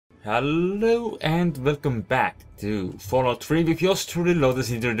Hello and welcome back to Fallout 3 with yours truly, Lotus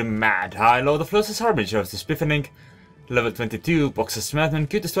Eater the Mad High Lord of Lotus Harbinger of the Spiffening, level 22, Boxer Madman,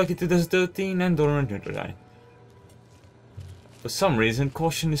 Cutest Strike 2013, and Indoril Indoril. For some reason,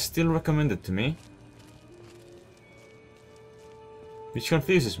 caution is still recommended to me, which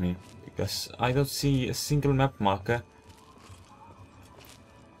confuses me, because I don't see a single map marker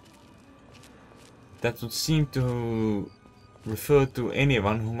that would seem to refer to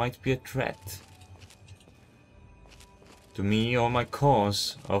anyone who might be a threat to me or my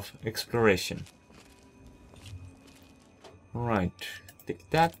cause of exploration. Right, take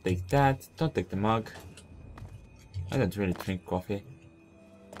that, don't take the mug. I don't really drink coffee.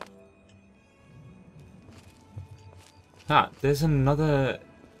 Ah, there's another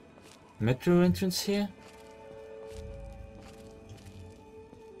metro entrance here,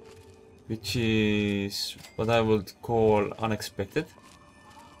 which is what I would call unexpected.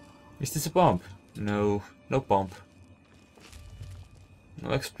 Is this a bomb? No, no bomb.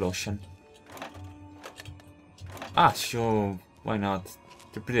 No explosion. Ah, sure, why not?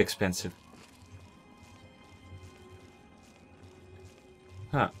 They're pretty expensive.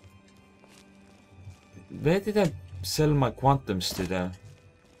 Huh. Where did I sell my quantums to though?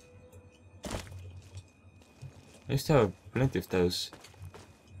 I used to have plenty of those.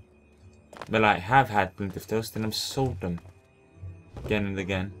 Well, I have had plenty of those, then I've sold them again and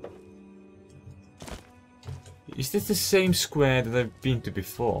again. Is this the same square that I've been to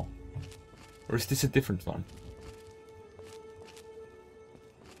before? Or is this a different one?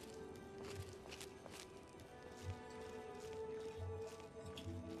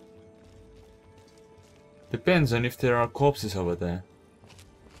 Depends on if there are corpses over there.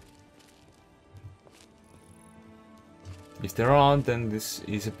 If there aren't, then this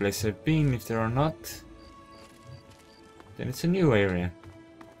is a place I've been. If there are not, then it's a new area.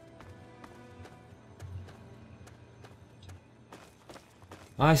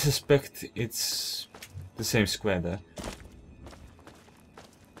 I suspect it's the same square there.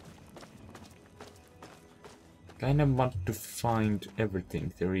 Kinda want to find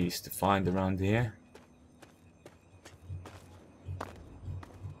everything there is to find around here.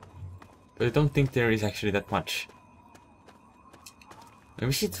 But I don't think there is actually that much. I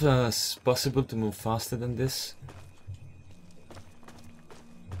wish it was possible to move faster than this,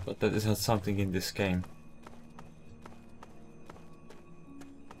 but that is not something in this game.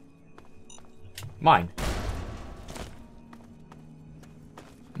 Mine.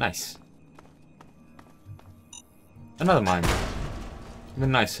 Nice. Another mine.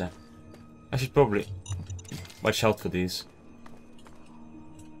 Even nicer. I should probably watch out for these.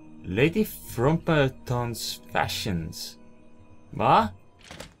 Lady Frumperton's fashions. What?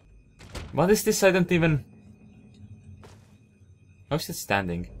 What is this? I don't even... How's it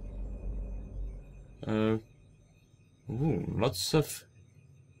standing? Ooh, lots of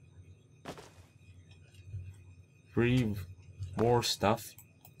free war stuff.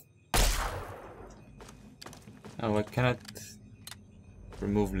 Oh, I cannot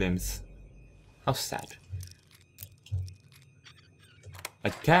remove limbs. How sad. I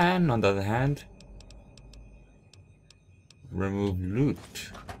can, on the other hand, remove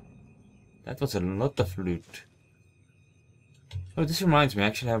loot. That was a lot of loot. Oh, this reminds me, I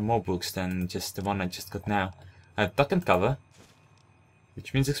actually have more books than just the one I just got now. I have duck and cover,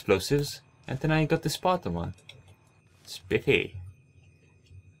 which means explosives, and then I got the Spartan one. Spiffy.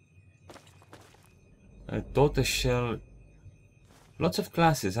 A tortoise shell. Lots of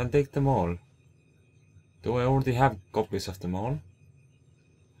classes, I'll take them all. Though I already have copies of them all.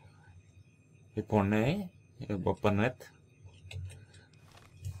 A bonnet. A bonnet.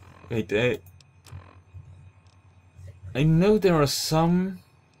 Wait, I know there are some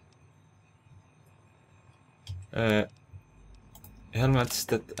helmets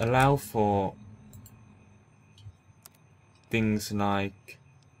that allow for things like,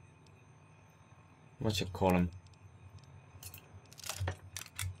 what you call them?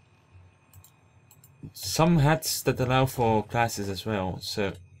 Some hats that allow for classes as well,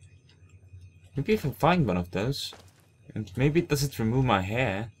 so maybe if I find one of those, and maybe it doesn't remove my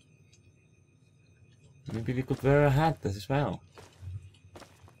hair. Maybe we could wear a hat as well.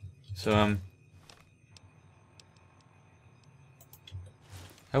 So,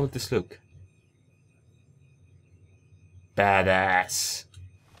 how would this look? Badass!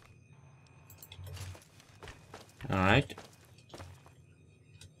 Alright.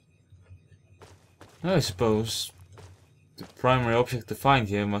 I suppose the primary object to find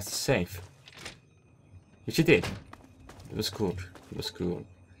here was the safe. Which it did. It was cool. It was cool.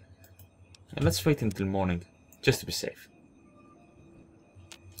 And let's wait until morning, just to be safe.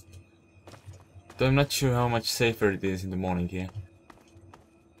 Though I'm not sure how much safer it is in the morning here.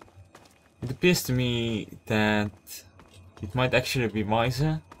 It appears to me that it might actually be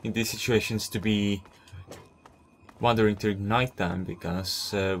wiser in these situations to be wandering during nighttime,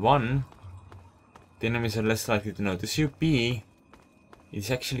 because 1, the enemies are less likely to notice you, B,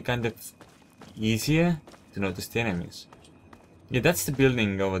 it's actually kind of easier to notice the enemies. Yeah, that's the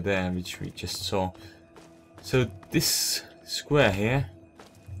building over there which we just saw. So this square here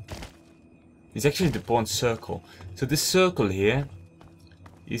is actually the pawn circle. So this circle here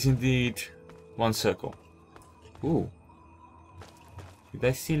is indeed one circle. Ooh. Did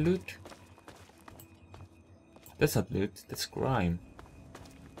I see loot? That's not loot, that's crime.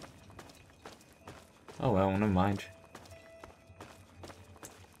 Oh well, never mind.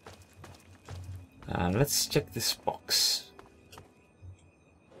 Let's check this box.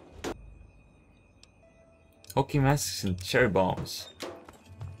 Hockey masks and cherry bombs.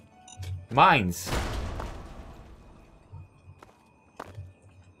 Mines!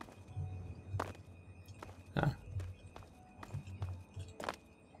 Huh?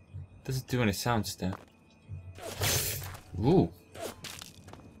 Doesn't do any sounds there. Ooh.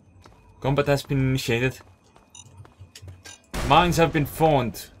 Combat has been initiated. Mines have been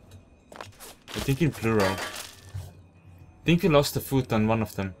formed. I think in plural. I think we lost the food on one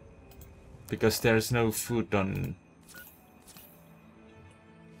of them. Because there's no food on...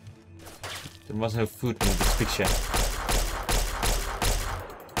 There was no food in this picture.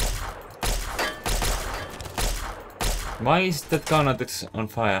 Why is that car not on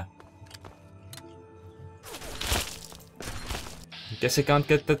fire? Guess I can't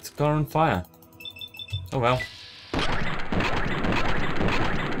get that car on fire. Oh well.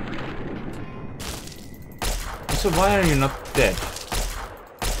 So why are you not dead?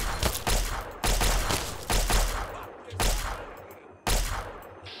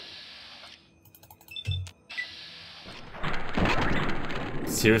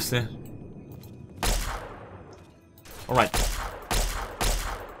 Seriously? Alright.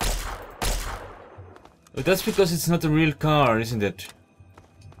 But that's because it's not a real car, isn't it?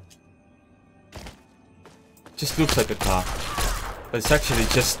 It just looks like a car. But it's actually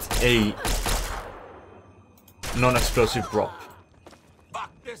just a non-explosive prop.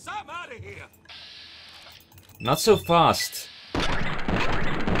 Fuck this, I'm out of here. Not so fast.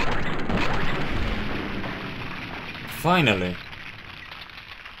 Finally.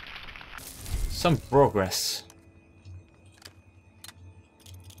 Some progress.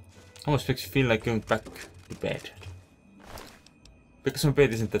 Almost makes me feel like going back to bed. Because my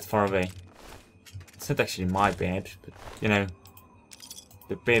bed isn't that far away. It's not actually my bed, but you know,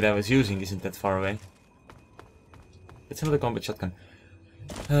 the bed I was using isn't that far away. It's another combat shotgun.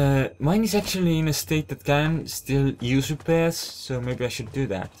 Mine is actually in a state that can still use repairs, so maybe I should do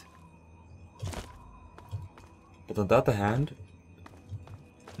that. But on the other hand,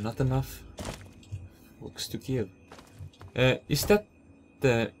 not enough folks to kill. Is that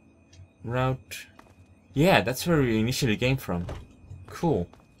the route? Yeah, that's where we initially came from. Cool.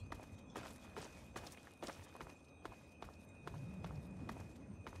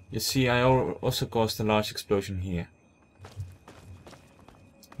 You see, I also caused a large explosion here.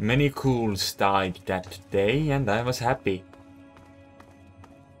 Many cools died that day, and I was happy.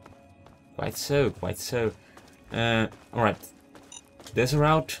 Quite so, quite so. Alright. There's a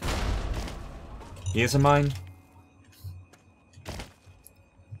route. Here's a mine.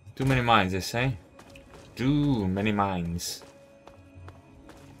 Too many mines, they say. Too many mines.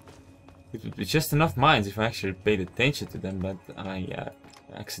 It would be just enough mines if I actually paid attention to them, but I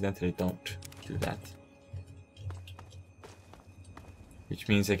accidentally don't do that. Which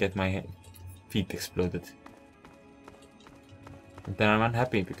means I get my feet exploded. And then I'm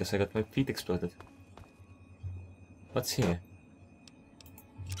unhappy because I got my feet exploded. What's here?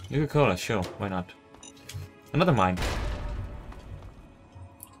 Nuka-Cola, sure, why not? Another mine.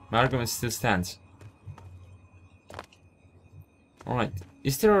 My argument still stands. Alright,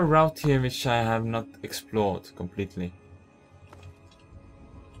 is there a route here which I have not explored completely?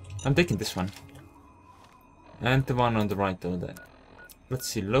 I'm taking this one. And the one on the right over there. Let's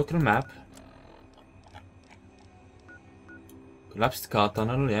see, local map. Collapsed car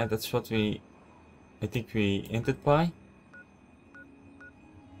tunnel, yeah, that's what I think we entered by.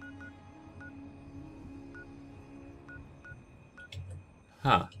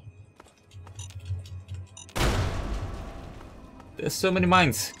 Huh. There's so many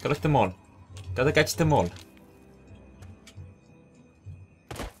mines. Collect them all. Gotta catch them all.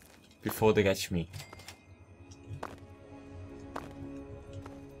 Before they catch me.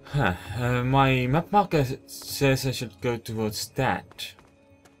 Huh. My map marker says I should go towards that.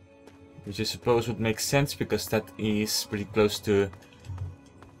 Which I suppose would make sense because that is pretty close to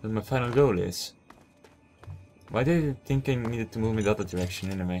what my final goal is. Why did I think I needed to move in the other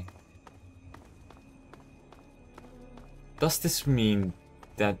direction anyway? Does this mean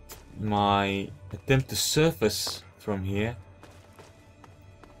that my attempt to surface from here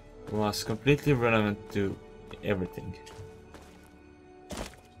was completely relevant to everything?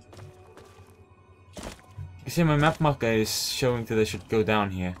 You see, my map marker is showing that I should go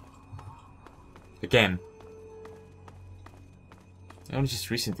down here. Again. I only just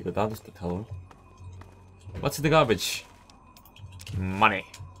recently got out of that hole. What's in the garbage? Money.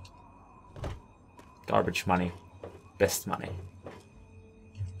 Garbage money. Best money.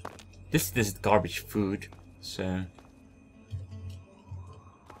 This is garbage food, so...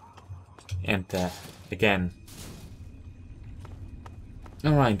 And, again.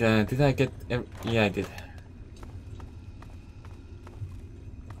 Alright, did I get... yeah, I did.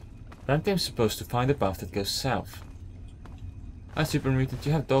 Apparently I'm supposed to find a path that goes south. Ah, Super Mutant,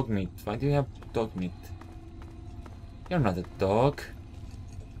 you have dog meat. Why do you have dog meat? You're not a dog.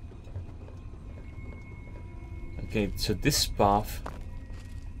 Okay, so this path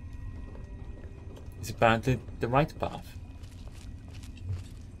is apparently the right path.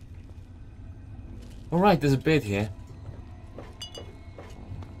 Alright, there's a bed here.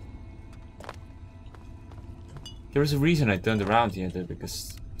 There is a reason I turned around here though,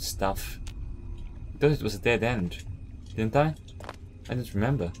 because stuff. I thought it was a dead end. Didn't I? I don't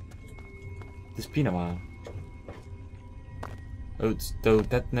remember. It's been a while. Oh, though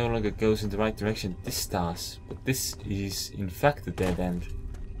that no longer goes in the right direction, this does. But this is in fact a dead end.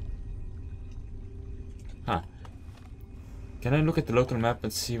 Huh. Can I look at the local map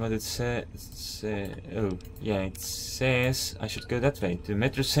and see what it says? Oh, yeah, it says I should go that way, to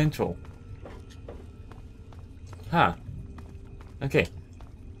Metro Central. Huh. Okay.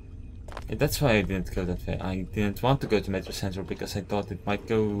 Yeah, that's why I didn't go that way. I didn't want to go to Metro Central because I thought it might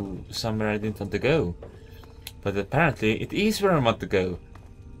go somewhere I didn't want to go. But apparently it is where I want to go.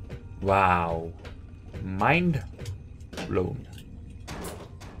 Wow. Mind blown.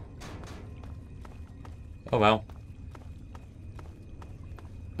 Oh well.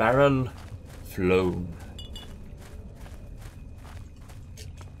 Barrel flown.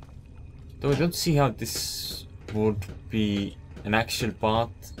 Though I don't see how this would be an actual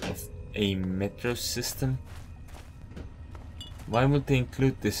part of a metro system. Why would they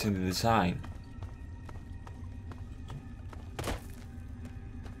include this in the design?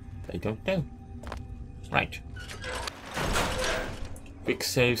 I don't know. Right. Quick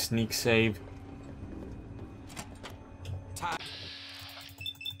save, sneak save.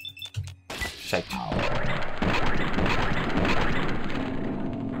 Shite.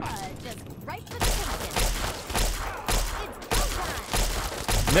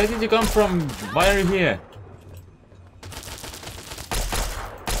 Where did you come from? Why are you here?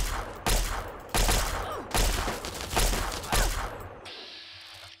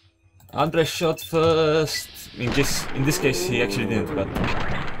 Andre shot first. In this case, he actually didn't, but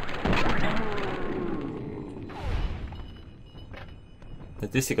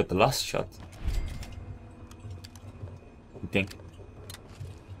at least he got the last shot. I think.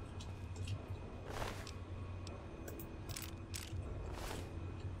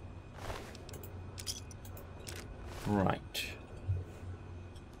 Right.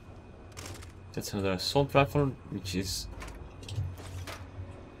 That's another assault rifle, which is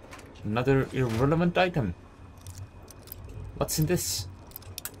another irrelevant item. What's in this?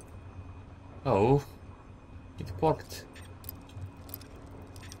 Oh, it porked.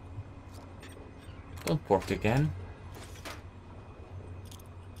 Don't pork again.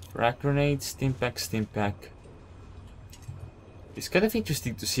 Frag grenade, steam pack, steam pack. It's kind of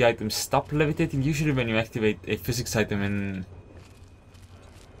interesting to see items stop levitating. Usually when you activate a physics item in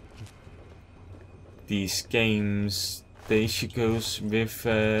these games, the issue goes with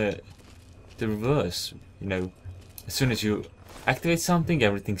the reverse. You know, as soon as you activate something,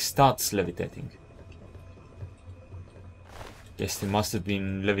 everything starts levitating. Guess they must have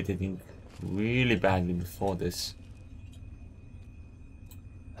been levitating really badly before this.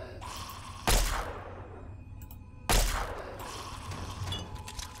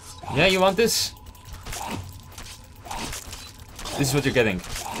 Yeah, you want this? This is what you're getting.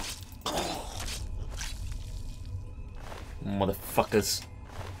 Motherfuckers.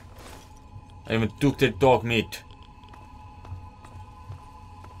 I even took their dog meat.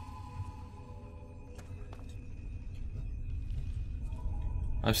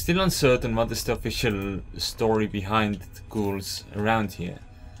 I'm still uncertain what is the official story behind the ghouls around here.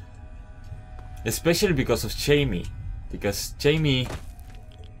 Especially because of Jamie. Because Jamie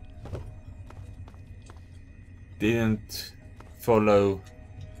didn't follow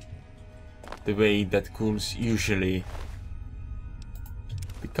the way that ghouls usually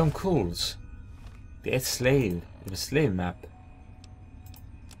become ghouls. The slave, the slave map.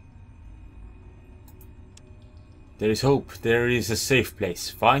 There is hope. There is a safe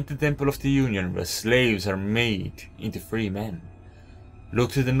place. Find the Temple of the Union where slaves are made into free men.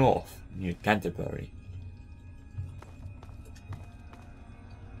 Look to the north, near Canterbury.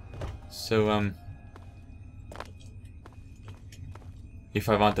 So, if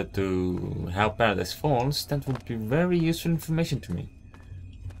I wanted to help Paradise Falls, that would be very useful information to me.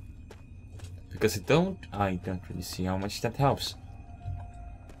 Because I don't really see how much that helps.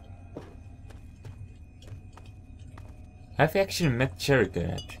 Have you actually met Jericho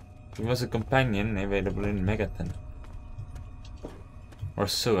yet? He was a companion available in Megaton. Or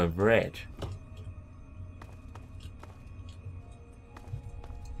so I've read.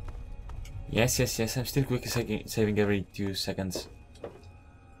 Yes, I'm still quickly saving every 2 seconds.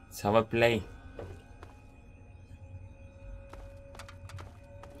 That's how I play.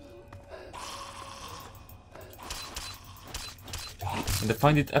 And I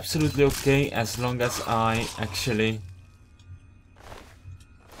find it absolutely okay as long as I actually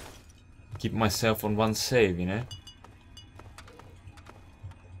keep myself on one save, you know?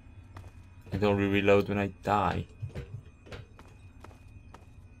 I don't reload when I die.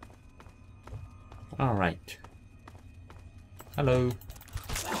 Alright. Hello.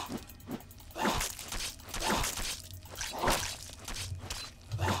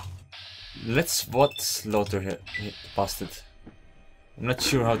 Let's slaughter hit bastard. I'm not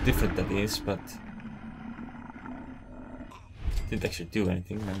sure how different that is, but didn't actually do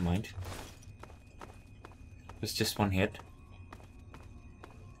anything, never mind. It was just one hit.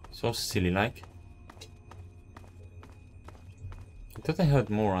 So silly like. I thought I heard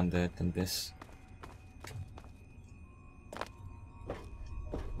more on that than this.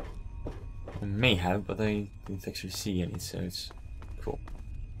 I may have, but I didn't actually see any, so it's cool.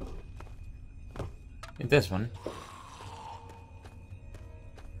 And there's one.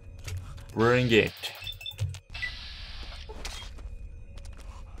 Bring it.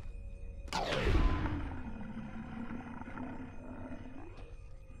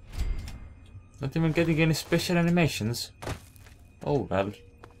 Not even getting any special animations. Oh well.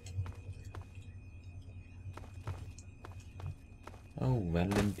 Oh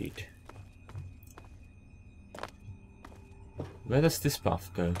well indeed. Where does this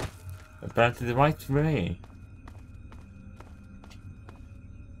path go? Apparently the right way.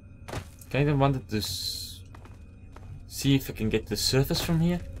 Kinda wanted to see if I can get to the surface from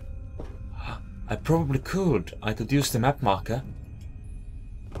here. I probably could. I could use the map marker.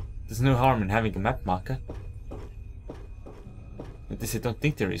 There's no harm in having a map marker. At least I don't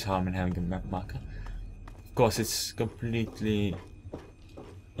think there is harm in having a map marker. Of course, it's completely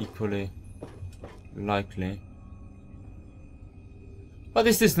equally likely. What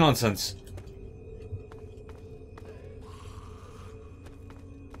is this nonsense?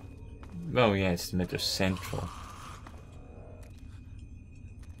 Oh yeah, it's Metro Central.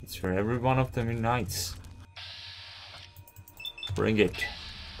 It's where every one of them unites. Bring it.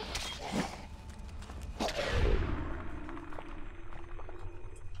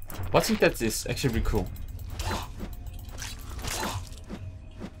 Watching that is actually really cool.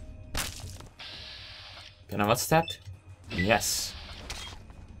 Can I watch that? Yes.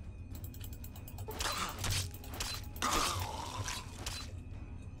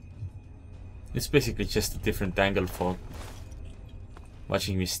 It's basically just a different angle for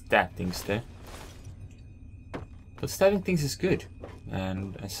watching me stab things there. But stabbing things is good,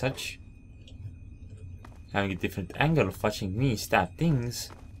 and as such, having a different angle of watching me stab things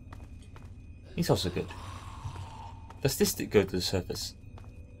is also good. Does this go to the surface?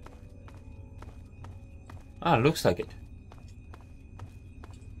 Ah, looks like it.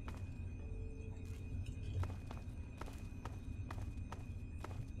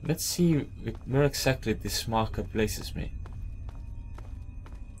 Let's see where exactly this marker places me.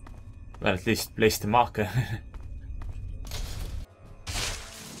 Well, at least place the marker.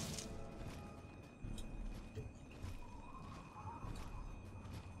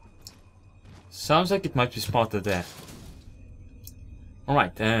 Sounds like it might be spotted there.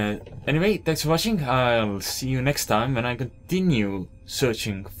 Alright, anyway, thanks for watching. I'll see you next time when I continue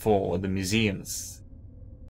searching for the museums.